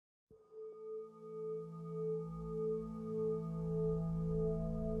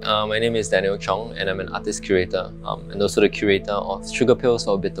My name is Chong and I'm an artist curator and also the curator of Sugar Pills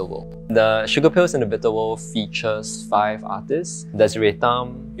or Bitter World. The Sugar Pills and the Bitter World features 5 artists: Desiree,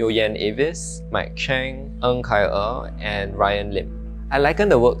 Tham, Yeyoon, Avis, Chang, and Ryan Lim. I liken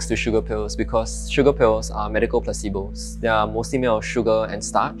the works to sugar pills because sugar pills are medical placebos. They are mostly made of sugar and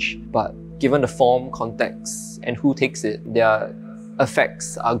starch, but given the form, context, and who takes it, their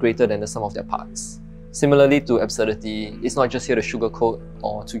effects are greater than the sum of their parts. Similarly to absurdity, it's not just here to sugarcoat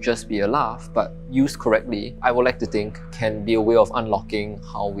or to just be a laugh, but used correctly, I would like to think can be a way of unlocking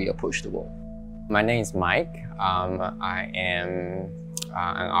how we approach the world. My name is Mike. I am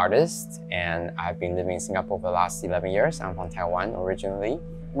an artist and I've been living in Singapore for the last 11 years. I'm from Taiwan originally.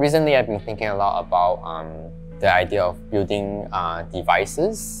 Recently, I've been thinking a lot about the idea of building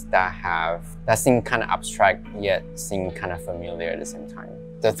devices that seem kind of abstract yet seem kind of familiar at the same time.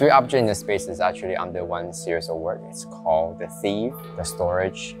 The 3 objects in the space is actually under one series of work. It's called The Thief, The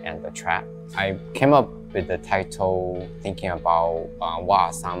Storage, and The Trap. I came up with the title thinking about what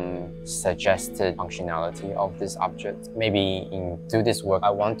are some suggested functionality of this object. Maybe through this work, I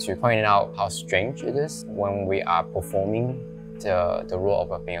want to point out how strange it is when we are performing the role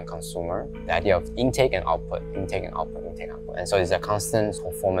of being a consumer. The idea of intake and output, intake and output, intake and output. And so it's a constant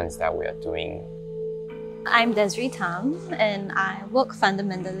performance that we are doing. I'm Desiree Tham and I work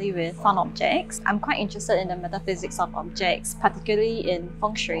fundamentally with found objects. I'm quite interested in the metaphysics of objects, particularly in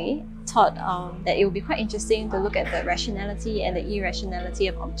feng shui. Thought that it would be quite interesting to look at the rationality and the irrationality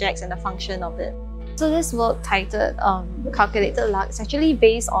of objects and the function of it. So this work titled Calculated Luck is actually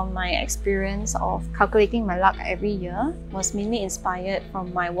based on my experience of calculating my luck every year. It was mainly inspired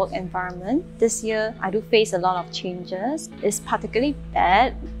from my work environment. This year, I do face a lot of changes. It's particularly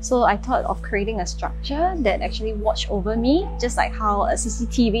bad, so I thought of creating a structure that actually watch over me, just like how a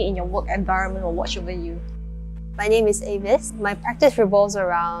CCTV in your work environment will watch over you. My name is Avis. My practice revolves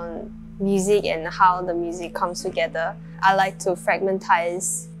around music and how the music comes together. I like to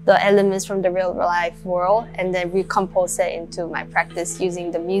fragmentize the elements from the real life world and then recompose it into my practice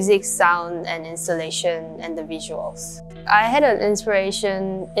using the music, sound, and installation and the visuals. I had an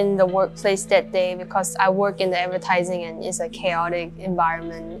inspiration in the workplace that day because I work in the advertising and it's a chaotic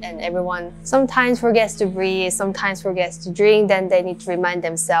environment and everyone sometimes forgets to breathe, sometimes forgets to drink, then they need to remind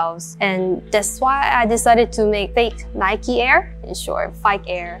themselves. And that's why I decided to make fake Nike Air. In short, Fike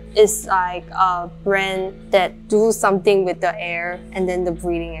Air is like a brand that do something with the air and then the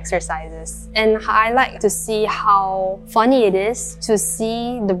breathing exercises. And I like to see how funny it is to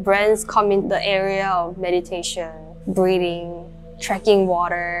see the brands come in the area of meditation, breathing, tracking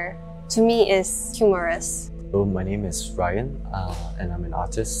water. To me, is humorous. So my name is Ryan and I'm an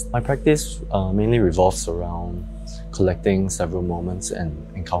artist. My practice mainly revolves around collecting several moments and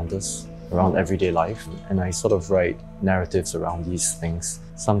encounters around everyday life, and I sort of write narratives around these things,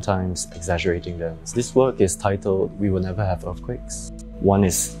 sometimes exaggerating them. This work is titled We Will Never Have Earthquakes. One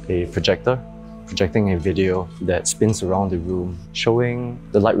is a projector, projecting a video that spins around the room, showing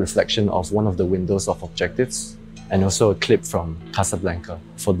the light reflection of one of the windows of Objectifs, and also a clip from Casablanca.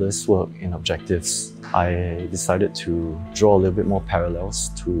 For this work in Objectives, I decided to draw a little bit more parallels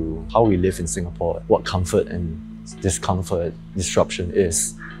to how we live in Singapore, what comfort and discomfort, disruption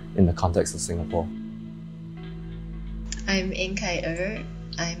is in the context of Singapore. I'm Kai.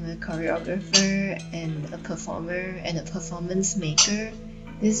 I'm a choreographer and a performer and a performance maker.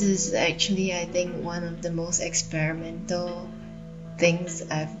 This is actually, I think, one of the most experimental things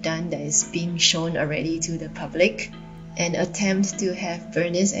I've done that is being shown already to the public. An attempt to have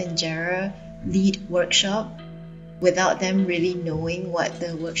Bernice and Jara lead workshop without them really knowing what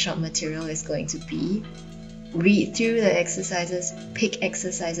the workshop material is going to be. Read through the exercises, pick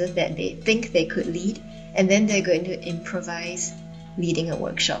exercises that they think they could lead, and then they're going to improvise leading a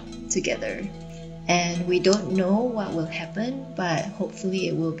workshop together. And we don't know what will happen, but hopefully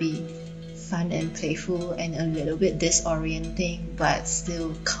it will be fun and playful and a little bit disorienting, but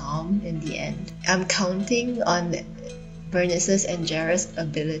still calm in the end. I'm counting on Bernice's and Jara's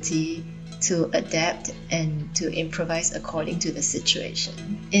ability to adapt and to improvise according to the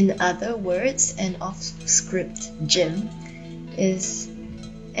situation. In other words, an off-script gym is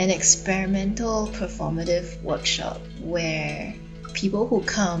an experimental performative workshop where people who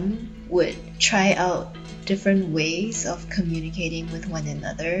come would try out different ways of communicating with one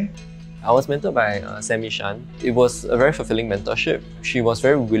another. I was mentored by Sammy Shan. It was a very fulfilling mentorship. She was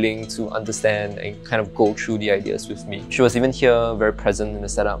very willing to understand and kind of go through the ideas with me. She was even here, very present in the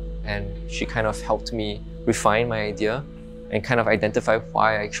setup, and she kind of helped me refine my idea and kind of identify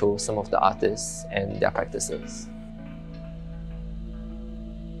why I chose some of the artists and their practices.